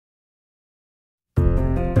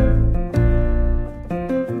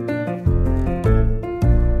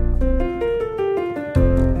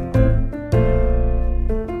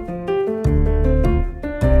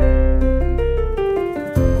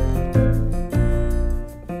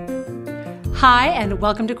Hi, and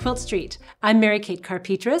welcome to Quilt Street. I'm Mary Kate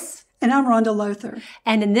Karr-Petras. And I'm Rhonda Lother.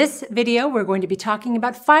 And in this video, we're going to be talking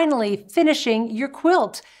about finally finishing your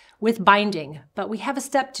quilt with binding. But we have a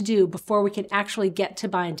step to do before we can actually get to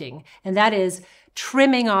binding, and that is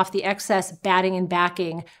trimming off the excess batting and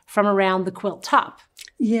backing from around the quilt top.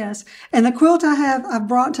 Yes, and the quilt I've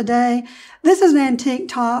brought today, this is an antique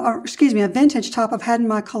top, or excuse me, a vintage top I've had in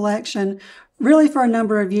my collection really for a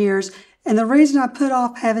number of years. And the reason I put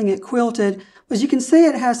off having it quilted was you can see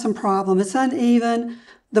it has some problem. It's uneven.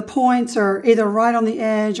 The points are either right on the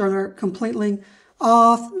edge or they're completely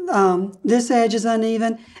off. This edge is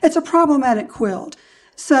uneven. It's a problematic quilt.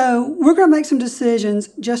 So we're going to make some decisions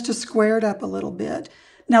just to square it up a little bit.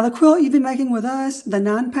 Now the quilt you've been making with us, the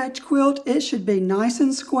 9-patch quilt, it should be nice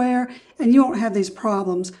and square and you won't have these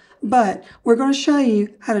problems. But we're going to show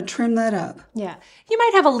you how to trim that up. Yeah, you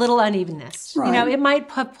might have a little unevenness. Right. You know, it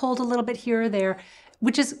might have pulled a little bit here or there,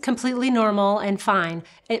 which is completely normal and fine.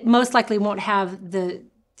 It most likely won't have the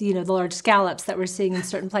large scallops that we're seeing in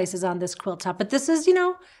certain places on this quilt top. But this is,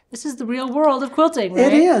 this is the real world of quilting, right?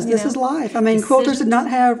 It is. This is life. I mean, quilters did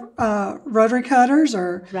not have rotary cutters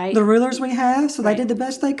or the rulers we have, so they did the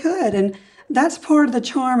best they could. And that's part of the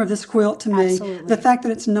charm of this quilt to me, the fact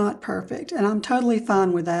that it's not perfect. And I'm totally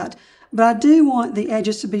fine with that. But I do want the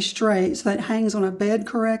edges to be straight so that it hangs on a bed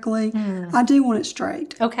correctly. I do want it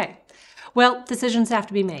straight. Okay. Well, decisions have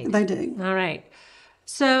to be made. They do. All right.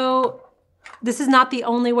 So this is not the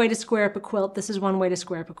only way to square up a quilt. This is one way to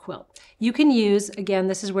square up a quilt. You can use, again,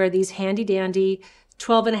 this is where these handy dandy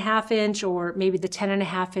 12.5-inch or maybe the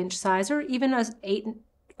 10.5-inch size, or even a 8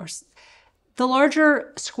 or the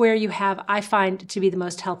larger square you have, I find to be the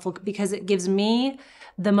most helpful because it gives me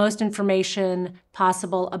the most information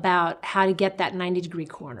possible about how to get that 90-degree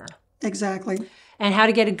corner. Exactly. And how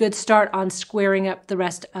to get a good start on squaring up the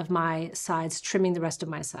rest of my sides, trimming the rest of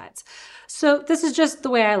my sides. So this is just the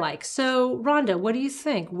way I like. So Rhonda, what do you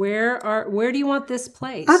think? Where do you want this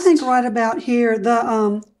placed? I think right about here.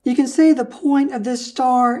 You can see the point of this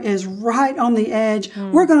star is right on the edge.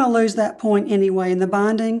 We're going to lose that point anyway in the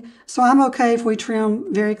binding. So I'm okay if we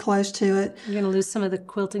trim very close to it. You're going to lose some of the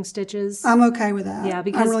quilting stitches. I'm okay with that. Yeah,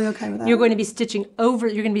 because I'm really okay with that. You're going to be stitching over,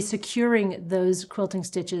 you're going to be securing those quilting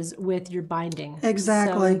stitches with your binding.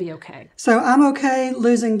 Exactly. So it'll be okay. So I'm okay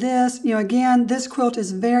losing this. Again, this quilt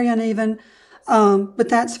is very uneven, but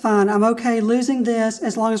that's fine. I'm okay losing this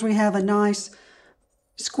as long as we have a nice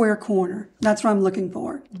square corner. That's what I'm looking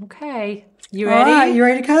for. Okay. You ready? All right, you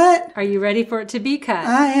ready to cut? Are you ready for it to be cut?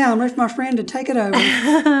 I am. I'm ready for my friend to take it over.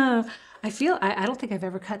 I don't think I've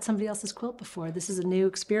ever cut somebody else's quilt before. This is a new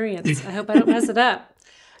experience. I hope I don't mess it up.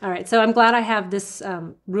 All right, so I'm glad I have this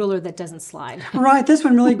ruler that doesn't slide. Right, this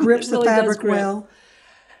one really grips the fabric well.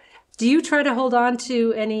 Do you try to hold on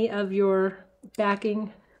to any of your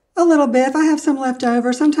backing? A little bit. If I have some left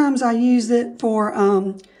over, sometimes I use it for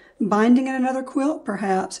binding in another quilt,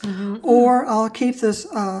 perhaps. Or I'll keep this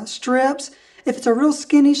strips. If it's a real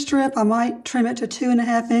skinny strip, I might trim it to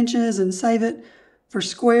 2.5 inches and save it for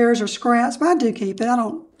squares or scraps. But I do keep it. I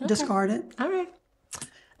don't discard it. All right.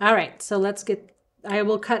 All right. So I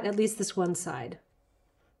will cut at least this one side.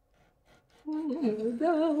 Here we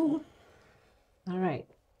go. All right.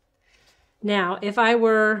 Now, if I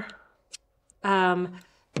were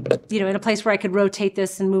in a place where I could rotate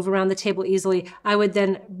this and move around the table easily, I would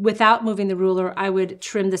then, without moving the ruler, I would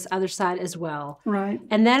trim this other side as well. Right.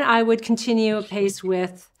 And then I would continue a pace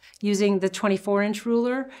with using the 24-inch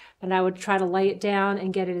ruler, and I would try to lay it down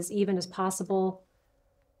and get it as even as possible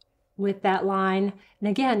with that line. And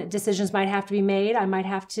again, decisions might have to be made. I might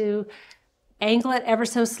have to angle it ever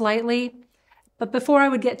so slightly. But before I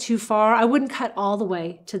would get too far, I wouldn't cut all the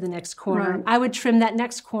way to the next corner. Right. I would trim that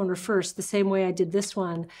next corner first, the same way I did this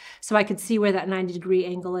one, so I could see where that 90-degree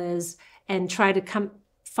angle is and try to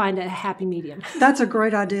find a happy medium. That's a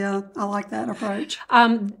great idea. I like that approach.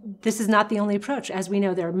 This is not the only approach. As we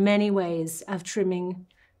know, there are many ways of trimming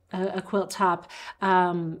a quilt top.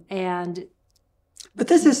 But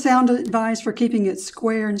this is sound advice for keeping it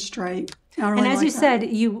square and straight. And as you said,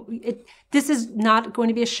 this is not going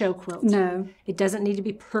to be a show quilt. No. It doesn't need to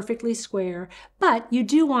be perfectly square, but you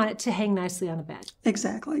do want it to hang nicely on a bed.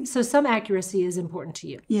 Exactly. So some accuracy is important to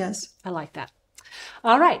you. Yes. I like that.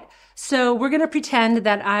 All right. So we're going to pretend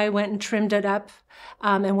that I went and trimmed it up.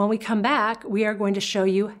 And when we come back, we are going to show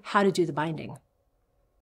you how to do the binding.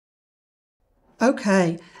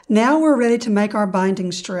 Okay. Now we're ready to make our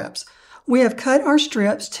binding strips. We have cut our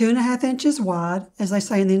strips 2.5 inches wide, as they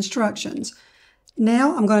say in the instructions.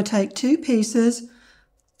 Now I'm going to take 2 pieces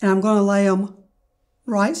and I'm going to lay them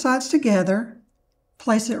right sides together,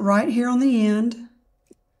 place it right here on the end,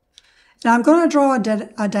 Now I'm going to draw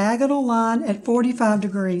a diagonal line at 45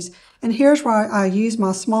 degrees. And here's where I use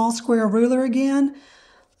my small square ruler again.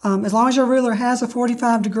 As long as your ruler has a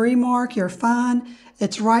 45 degree mark, you're fine.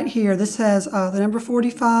 It's right here. This has the number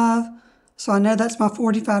 45, so I know that's my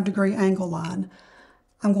 45 degree angle line.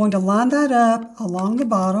 I'm going to line that up along the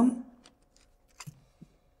bottom.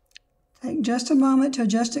 Take just a moment to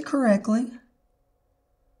adjust it correctly.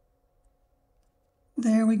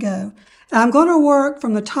 There we go. And I'm going to work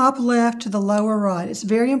from the top left to the lower right. It's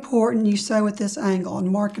very important you sew at this angle and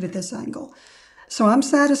mark it at this angle. So I'm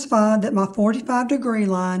satisfied that my 45 degree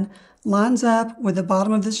line lines up with the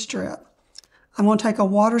bottom of this strip. I'm going to take a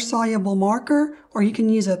water-soluble marker, or you can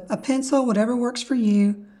use a pencil, whatever works for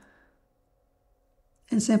you,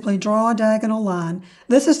 and simply draw a diagonal line.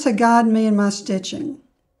 This is to guide me in my stitching.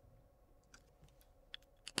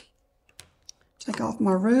 Take off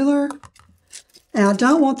my ruler. And I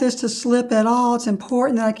don't want this to slip at all. It's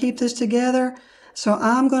important that I keep this together. So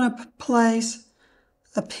I'm going to place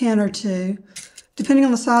a pin or two. Depending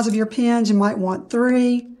on the size of your pins, you might want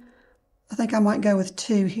 3. I think I might go with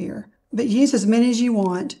 2 here. But use as many as you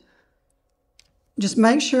want. Just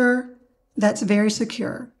make sure that's very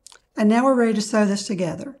secure. And now we're ready to sew this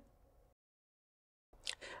together.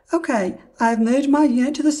 Okay, I've moved my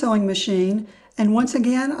unit to the sewing machine. And once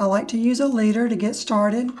again, I like to use a leader to get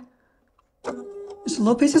started. Just a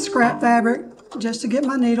little piece of scrap fabric just to get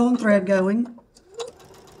my needle and thread going.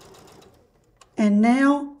 And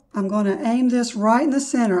now I'm going to aim this right in the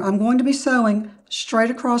center. I'm going to be sewing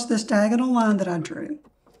straight across this diagonal line that I drew.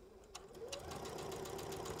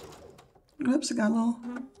 Oops, I got a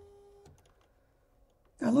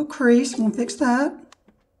little crease. I'm going to fix that.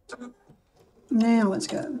 Now let's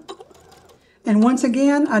go. And once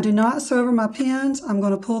again, I do not sew over my pins. I'm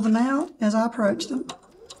going to pull them out as I approach them.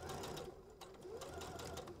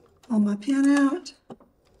 Pull my pin out.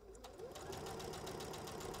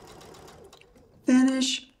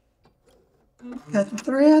 Finish. Cut the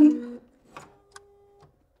thread.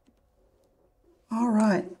 All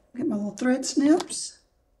right, get my little thread snips.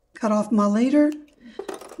 Cut off my leader.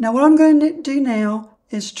 Now what I'm going to do now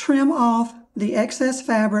is trim off the excess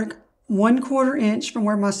fabric 1/4 inch from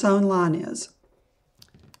where my sewn line is.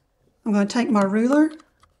 I'm going to take my ruler.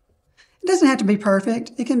 It doesn't have to be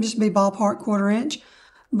perfect. It can just be ballpark 1/4 inch.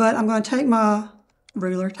 But I'm going to take my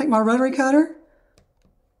ruler, take my rotary cutter,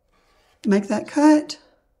 make that cut,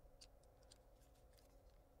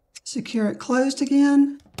 secure it closed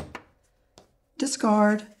again,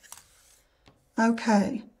 discard.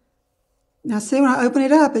 Okay. Now see, when I open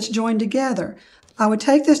it up, it's joined together. I would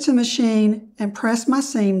take this to the machine and press my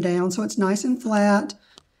seam down so it's nice and flat.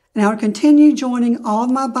 And I would continue joining all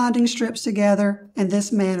of my binding strips together in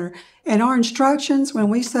this manner. In our instructions, when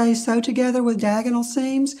we say sew together with diagonal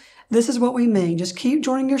seams, this is what we mean. Just keep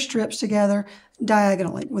joining your strips together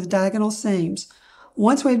diagonally with diagonal seams.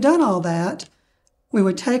 Once we've done all that, we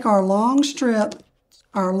would take our long strip,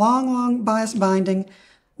 our long bias binding,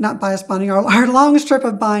 not bias binding, our long strip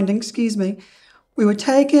of binding, excuse me. We would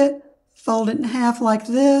take it, fold it in half like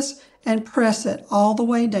this, and press it all the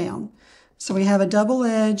way down. So we have a double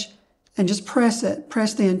edge, and just press it.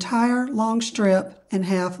 Press the entire long strip in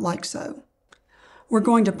half like so. We're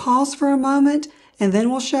going to pause for a moment, and then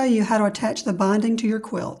we'll show you how to attach the binding to your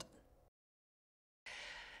quilt.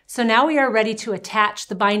 So now we are ready to attach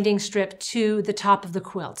the binding strip to the top of the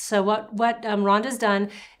quilt. So what Rhonda's done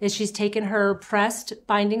is she's taken her pressed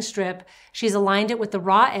binding strip, she's aligned it with the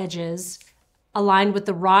raw edges,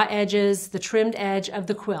 the trimmed edge of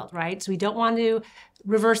the quilt, right? So we don't want to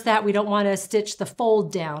reverse that. We don't want to stitch the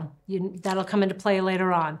fold down. That'll come into play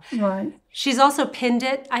later on. Right. She's also pinned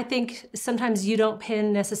it. I think sometimes you don't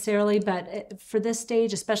pin necessarily, but for this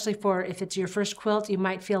stage, especially for if it's your first quilt, you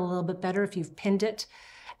might feel a little bit better if you've pinned it.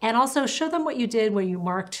 And also show them what you did where you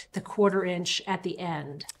marked the 1/4 inch at the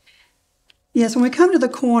end. Yes, when we come to the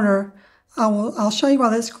corner, I'll show you why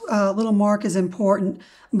this little mark is important.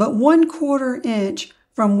 But 1/4 inch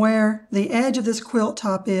from where the edge of this quilt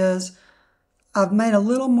top is, I've made a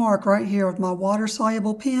little mark right here with my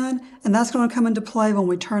water-soluble pen, and that's going to come into play when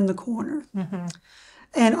we turn the corner. Mm-hmm.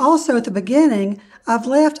 And also at the beginning, I've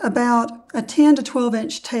left about a 10 to 12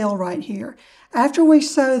 inch tail right here. After we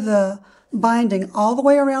sew the binding all the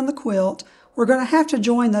way around the quilt, we're going to have to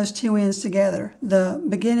join those two ends together, the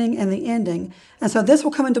beginning and the ending. And so this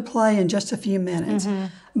will come into play in just a few minutes. Mm-hmm.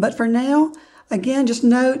 But for now, again, just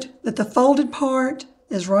note that the folded part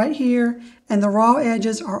is right here and the raw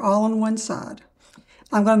edges are all on one side.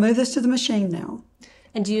 I'm going to move this to the machine now.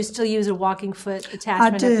 And do you still use a walking foot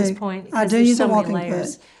attachment at this point? I do use a walking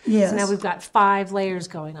foot. Yes. So now we've got 5 layers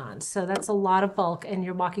going on. So that's a lot of bulk, and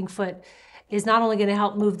your walking foot is not only going to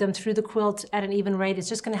help move them through the quilt at an even rate, it's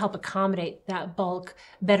just going to help accommodate that bulk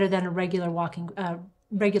better than a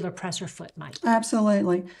regular presser foot might.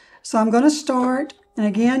 Absolutely. So I'm going to start, and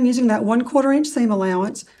again, using that 1/4 inch seam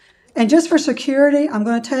allowance. And just for security, I'm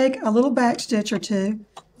going to take a little back stitch or two,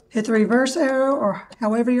 hit the reverse arrow or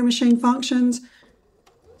however your machine functions.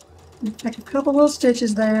 Take a couple little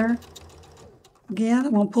stitches there. Again,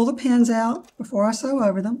 I'm going to pull the pins out before I sew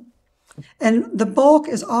over them. And the bulk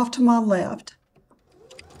is off to my left.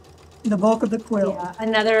 The bulk of the quilt. Yeah,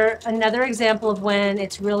 another example of when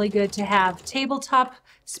it's really good to have tabletop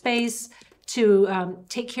space to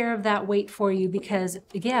take care of that weight for you, because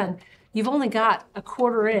again, you've only got a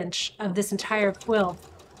 1/4 inch of this entire quilt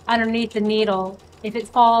underneath the needle. If it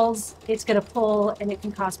falls, it's going to pull and it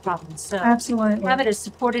can cause problems. So absolutely, have it as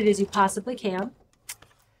supported as you possibly can.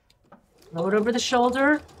 Throw it over the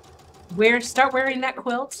shoulder. Start wearing that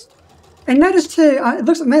quilt. And notice too,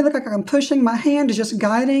 it may look like I'm pushing. My hand is just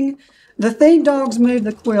guiding. The feed dogs move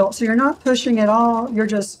the quilt, so you're not pushing at all. You're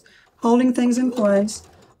just holding things in place.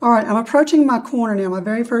 All right, I'm approaching my corner now, my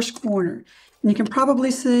very first corner. And you can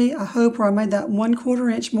probably see, I hope, where I made that 1/4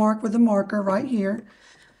 inch mark with the marker right here.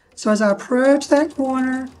 So as I approach that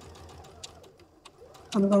corner,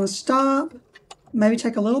 I'm going to stop, maybe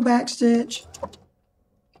take a little back stitch,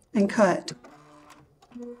 and cut.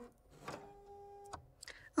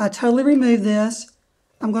 I totally removed this.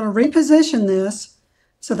 I'm going to reposition this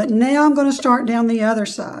so that now I'm going to start down the other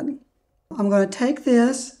side. I'm going to take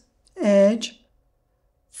this edge,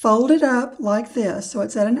 fold it up like this so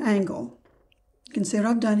it's at an angle. You can see what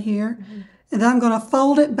I've done here. And then I'm going to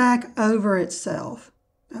fold it back over itself.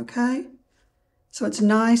 Okay? So it's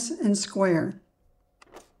nice and square.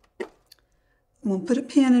 I'm going to put a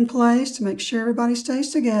pin in place to make sure everybody stays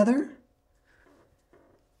together.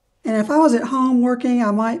 And if I was at home working,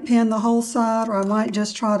 I might pin the whole side, or I might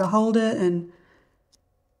just try to hold it and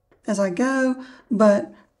as I go.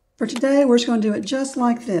 But for today, we're just going to do it just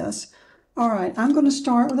like this. All right, I'm going to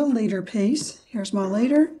start with a leader piece. Here's my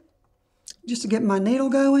leader, just to get my needle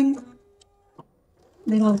going,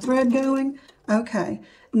 needle and thread going. Okay,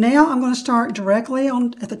 now I'm going to start directly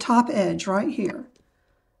at the top edge right here.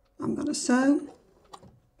 I'm going to sew.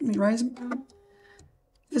 Let me raise it.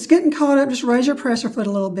 If it's getting caught up, just raise your presser foot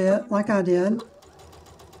a little bit, like I did.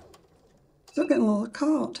 Still getting a little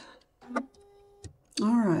caught.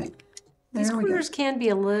 All right. These quilters can be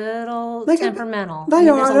a little temperamental. They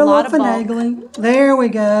are. They're a little finagling. There we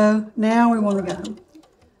go. Now we want to go.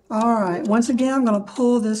 All right. Once again, I'm going to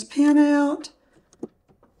pull this pin out.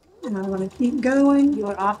 And I'm going to keep going. You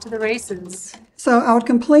are off to the races. So I would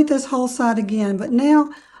complete this whole side again. But now,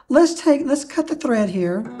 let's cut the thread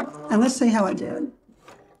here. And let's see how it did.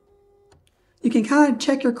 You can kind of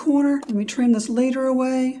check your corner. Let me trim this leader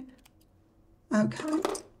away. Okay.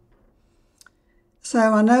 So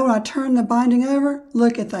I know when I turn the binding over,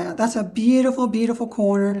 look at that. That's a beautiful, beautiful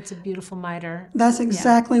corner. It's a beautiful miter. That's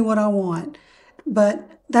exactly what I want. But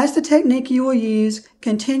that's the technique you will use.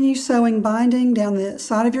 Continue sewing binding down the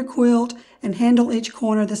side of your quilt and handle each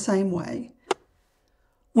corner the same way.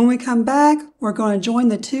 When we come back, we're going to join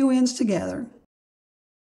the two ends together.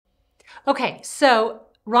 Okay, so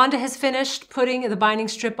Rhonda has finished putting the binding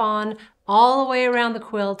strip on all the way around the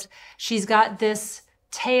quilt. She's got this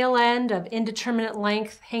tail end of indeterminate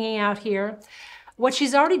length hanging out here. What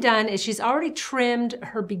she's already done is she's already trimmed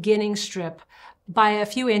her beginning strip by a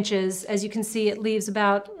few inches. As you can see, it leaves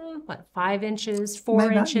about, 5 inches,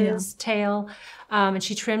 4 inches tail, and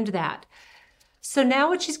she trimmed that. So now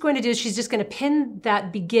what she's going to do is she's just going to pin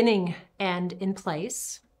that beginning end in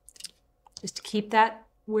place, just to keep that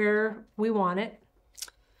where we want it.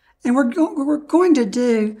 And we're going to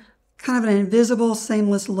do kind of an invisible,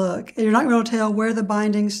 seamless look. You're not going to tell where the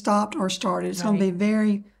binding stopped or started. It's going to be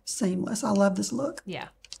very seamless. I love this look. Yeah.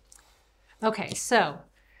 Okay, so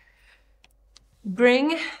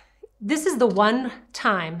this is the one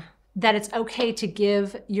time that it's okay to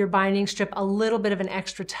give your binding strip a little bit of an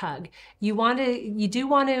extra tug. You do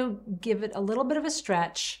want to give it a little bit of a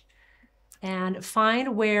stretch and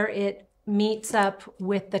find where it meets up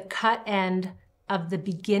with the cut end of the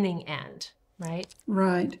beginning end, right?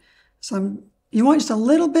 Right. So you want just a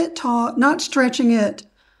little bit taut, not stretching it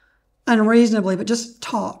unreasonably, but just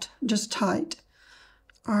taut, just tight.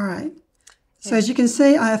 All right. So as you can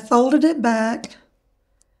see, I have folded it back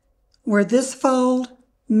where this fold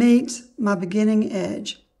meets my beginning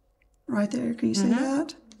edge. Right there. Can you see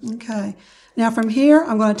that? Okay. Now from here,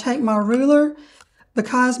 I'm going to take my ruler.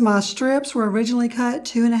 Because my strips were originally cut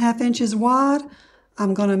 2.5 inches wide,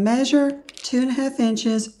 I'm going to measure 2.5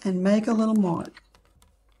 inches and make a little mark.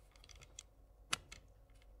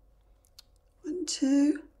 1,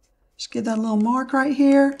 2, Just give that a little mark right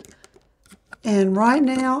here. And right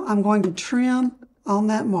now, I'm going to trim on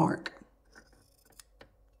that mark.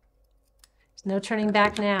 There's no turning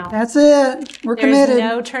back now. That's it. We're committed. There's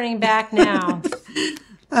no turning back now.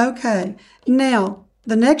 Okay. Now,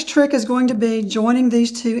 the next trick is going to be joining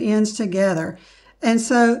these two ends together. And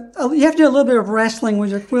so you have to do a little bit of wrestling with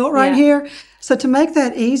your quilt right here. So to make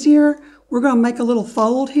that easier, we're going to make a little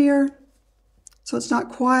fold here. So it's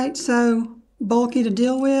not quite so bulky to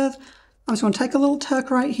deal with. I'm just going to take a little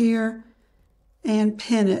tuck right here and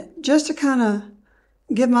pin it just to kind of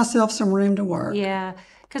give myself some room to work. Yeah,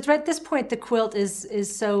 because right at this point, the quilt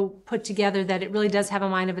is so put together that it really does have a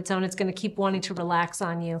mind of its own. It's going to keep wanting to relax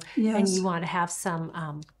on you. Yes. And you want to have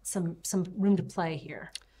some room to play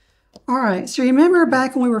here. All right, so remember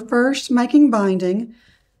back when we were first making binding,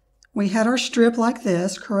 we had our strip like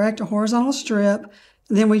this, correct? A horizontal strip,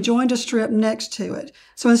 and then we joined a strip next to it.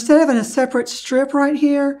 So instead of having a separate strip right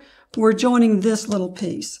here, we're joining this little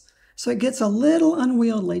piece. So it gets a little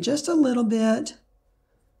unwieldy, just a little bit.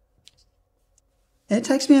 It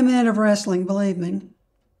takes me a minute of wrestling, believe me.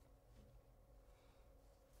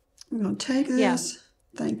 I'm going to take this. Yeah.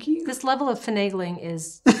 Thank you. This level of finagling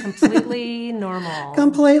is completely normal.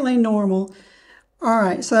 Completely normal. All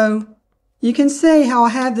right, so you can see how I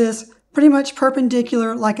have this pretty much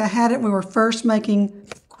perpendicular like I had it when we were first making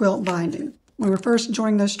quilt binding. When we were first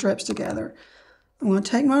joining those strips together. I'm going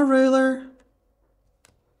to take my ruler.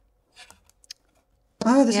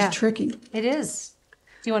 Oh, this is tricky. It is.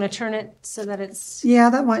 Do you want to turn it so that it's... Yeah,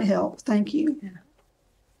 that might help. Thank you. Yeah.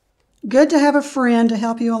 Good to have a friend to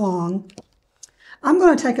help you along. I'm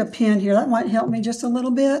going to take a pin here. That might help me just a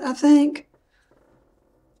little bit, I think.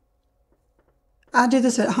 I do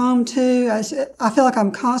this at home too. I feel like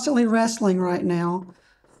I'm constantly wrestling right now.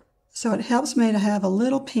 So it helps me to have a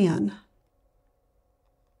little pin.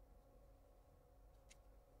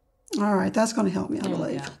 All right, that's going to help me, I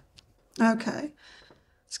believe. Okay.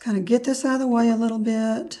 Let's kind of get this out of the way a little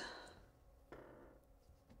bit.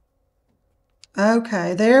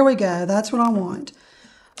 Okay, there we go. That's what I want.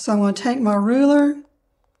 So I'm going to take my ruler.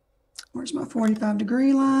 Where's my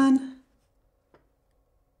 45-degree line?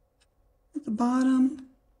 At the bottom.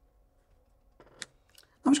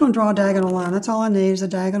 I'm just going to draw a diagonal line. That's all I need is a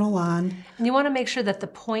diagonal line. And you want to make sure that the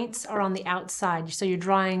points are on the outside. So you're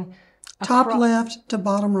drawing top left to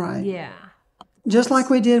bottom right. Yeah. Just like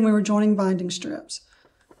we did when we were joining binding strips.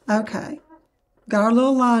 Okay. Got our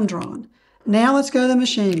little line drawn. Now let's go to the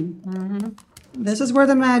machine. Mm-hmm. This is where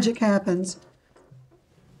the magic happens.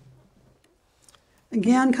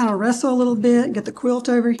 Again, kind of wrestle a little bit, get the quilt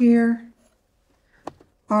over here.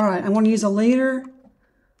 All right, I'm going to use a leader.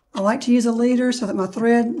 I like to use a leader so that my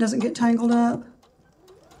thread doesn't get tangled up.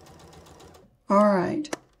 All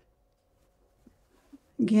right.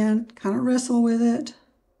 Again, kind of wrestle with it.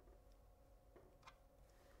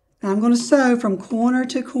 And I'm going to sew from corner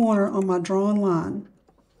to corner on my drawn line.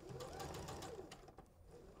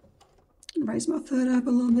 Raise my foot up a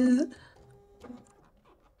little bit.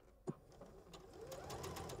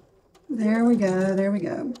 There we go, there we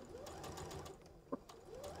go.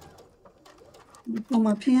 Pull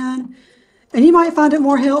my pin. And you might find it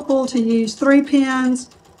more helpful to use 3 pins.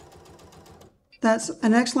 That's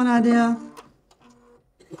an excellent idea.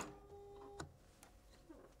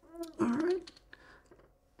 All right.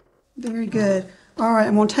 Very good. All right,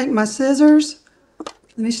 I'm going to take my scissors.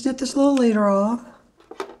 Let me snip this little leader off.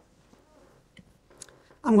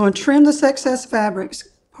 I'm going to trim this excess fabrics.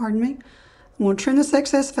 Pardon me. I'm going to trim this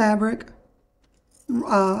excess fabric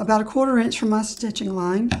about 1/4 inch from my stitching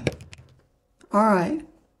line. All right,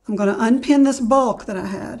 I'm going to unpin this bulk that I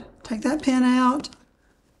had. Take that pin out.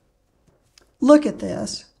 Look at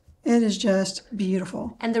this. It is just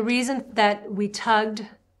beautiful. And the reason that we tugged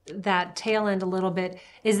that tail end a little bit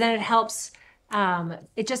is that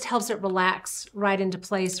it just helps it relax right into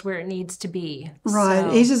place where it needs to be. Right, so.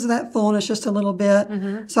 It eases that fullness just a little bit.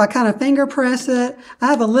 Mm-hmm. So I kind of finger press it. I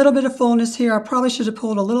have a little bit of fullness here. I probably should have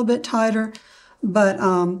pulled a little bit tighter, but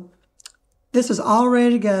this is all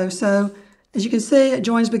ready to go. So as you can see, it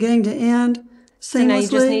joins beginning to end seamlessly. So now you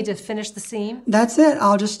just need to finish the seam? That's it.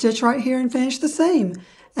 I'll just stitch right here and finish the seam.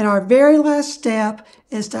 And our very last step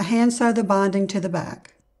is to hand sew the binding to the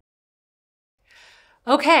back.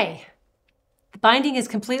 Okay. The binding is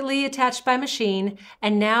completely attached by machine,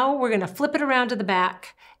 and now we're going to flip it around to the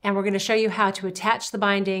back, and we're going to show you how to attach the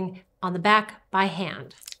binding on the back by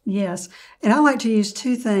hand. Yes, and I like to use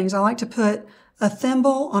 2 things. I like to put a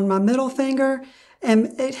thimble on my middle finger,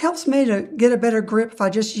 and it helps me to get a better grip if I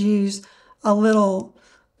just use a little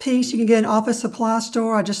piece you can get in an office supply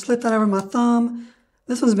store. I just slip that over my thumb.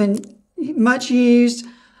 This one's been much used.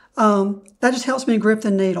 That just helps me grip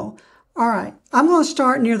the needle. All right, I'm going to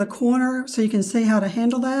start near the corner so you can see how to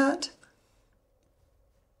handle that.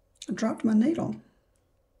 I dropped my needle.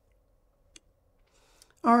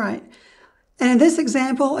 All right, and in this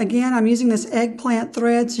example, again, I'm using this eggplant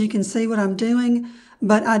thread so you can see what I'm doing,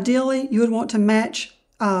 but ideally you would want to match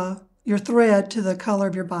your thread to the color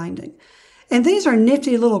of your binding. And these are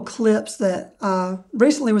nifty little clips that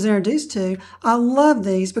recently was introduced to. I love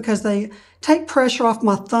these because they take pressure off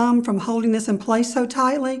my thumb from holding this in place so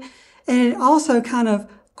tightly. And it also kind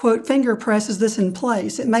of, quote, finger presses this in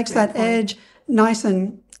place. It makes that edge nice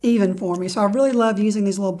and even for me. So I really love using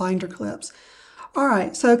these little binder clips. All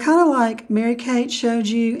right, so kind of like Mary Kate showed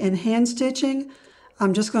you in hand stitching,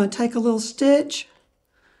 I'm just going to take a little stitch.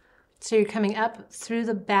 So you're coming up through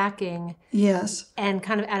the backing. Yes. And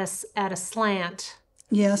kind of at a slant.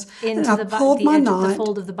 Yes. Into the edge of the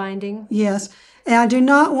fold of the binding. Yes. And I do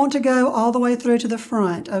not want to go all the way through to the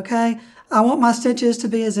front, okay? I want my stitches to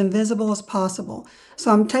be as invisible as possible.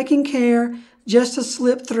 So I'm taking care just to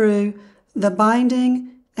slip through the binding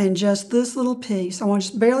and just this little piece. I want to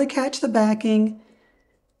just barely catch the backing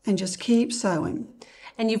and just keep sewing.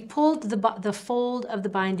 And you've pulled the fold of the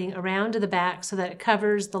binding around to the back so that it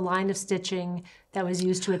covers the line of stitching that was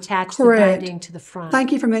used to attach the binding to the front.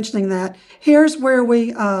 Thank you for mentioning that. Here's where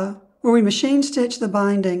we machine stitch the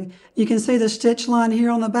binding. You can see the stitch line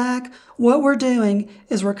here on the back. What we're doing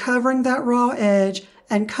is we're covering that raw edge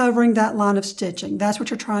and covering that line of stitching. That's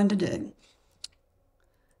what you're trying to do.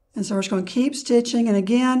 And so we're just going to keep stitching. And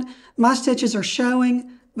again, my stitches are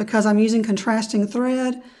showing because I'm using contrasting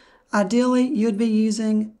thread. Ideally, you'd be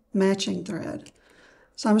using matching thread.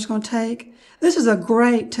 So I'm just going to take, this is a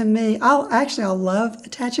great, to me, I love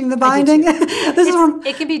attaching the binding.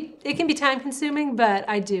 It can be time consuming, but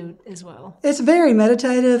I do as well. It's very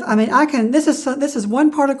meditative. I mean, this is one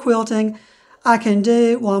part of quilting I can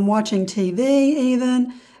do while I'm watching TV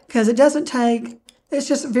even, because it doesn't take, it's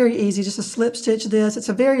just very easy just to slip stitch this. It's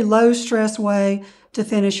a very low stress way to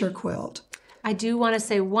finish your quilt. I do want to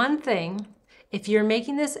say one thing. If you're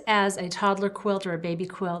making this as a toddler quilt or a baby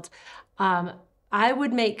quilt, I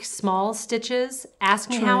would make small stitches. Ask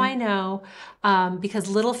me how I know, because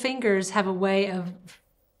little fingers have a way of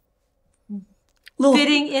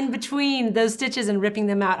fitting in between those stitches and ripping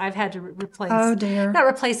them out. I've had to replace, not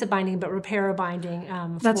replace a binding, but repair a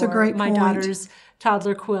binding That's a great my point. daughter's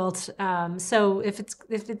toddler quilt. So if it's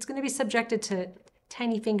going to be subjected to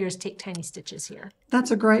tiny fingers, take tiny stitches here.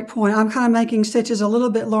 That's a great point. I'm kind of making stitches a little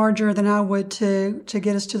bit larger than I would to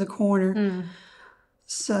get us to the corner.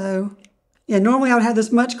 So, yeah, normally I would have this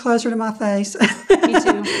much closer to my face. Me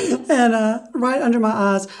too. And right under my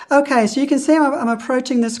eyes. Okay, so you can see I'm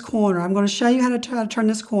approaching this corner. I'm going to show you how to turn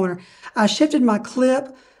this corner. I shifted my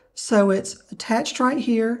clip so it's attached right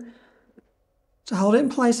here to hold it in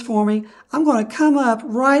place for me. I'm going to come up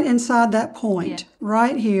right inside that point,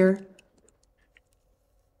 right here.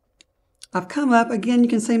 I've come up, again, you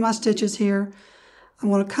can see my stitches here. I'm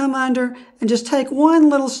going to come under and just take one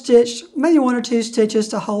little stitch, maybe one or two stitches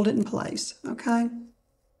to hold it in place, okay?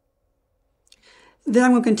 Then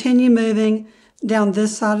I'm going to continue moving down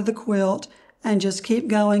this side of the quilt and just keep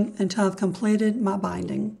going until I've completed my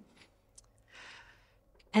binding.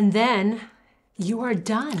 And then you are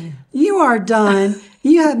done. You are done.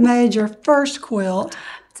 You have made your first quilt.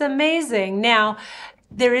 It's amazing. Now,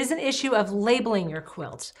 there is an issue of labeling your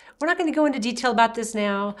quilt. We're not going to go into detail about this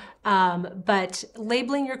now, but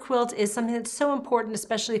labeling your quilt is something that's so important,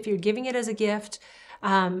 especially if you're giving it as a gift.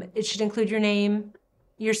 It should include your name,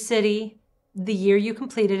 your city, the year you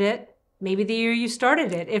completed it, maybe the year you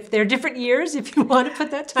started it. If they're different years, if you want to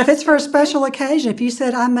put that time. If it's for a special occasion, if you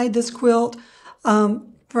said, I made this quilt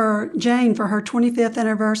for Jane for her 25th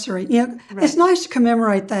anniversary, it's nice to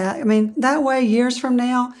commemorate that. I mean, that way, years from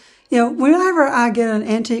now, whenever I get an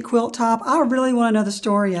antique quilt top, I really want to know the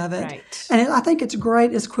story of it. Right. And I think it's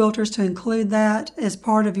great as quilters to include that as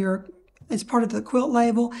part of the quilt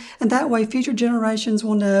label. And that way future generations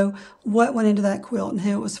will know what went into that quilt and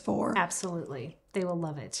who it was for. Absolutely. They will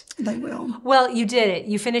love it. They will. Well, you did it.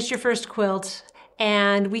 You finished your first quilt,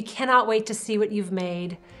 and we cannot wait to see what you've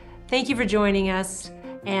made. Thank you for joining us,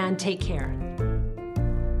 and take care.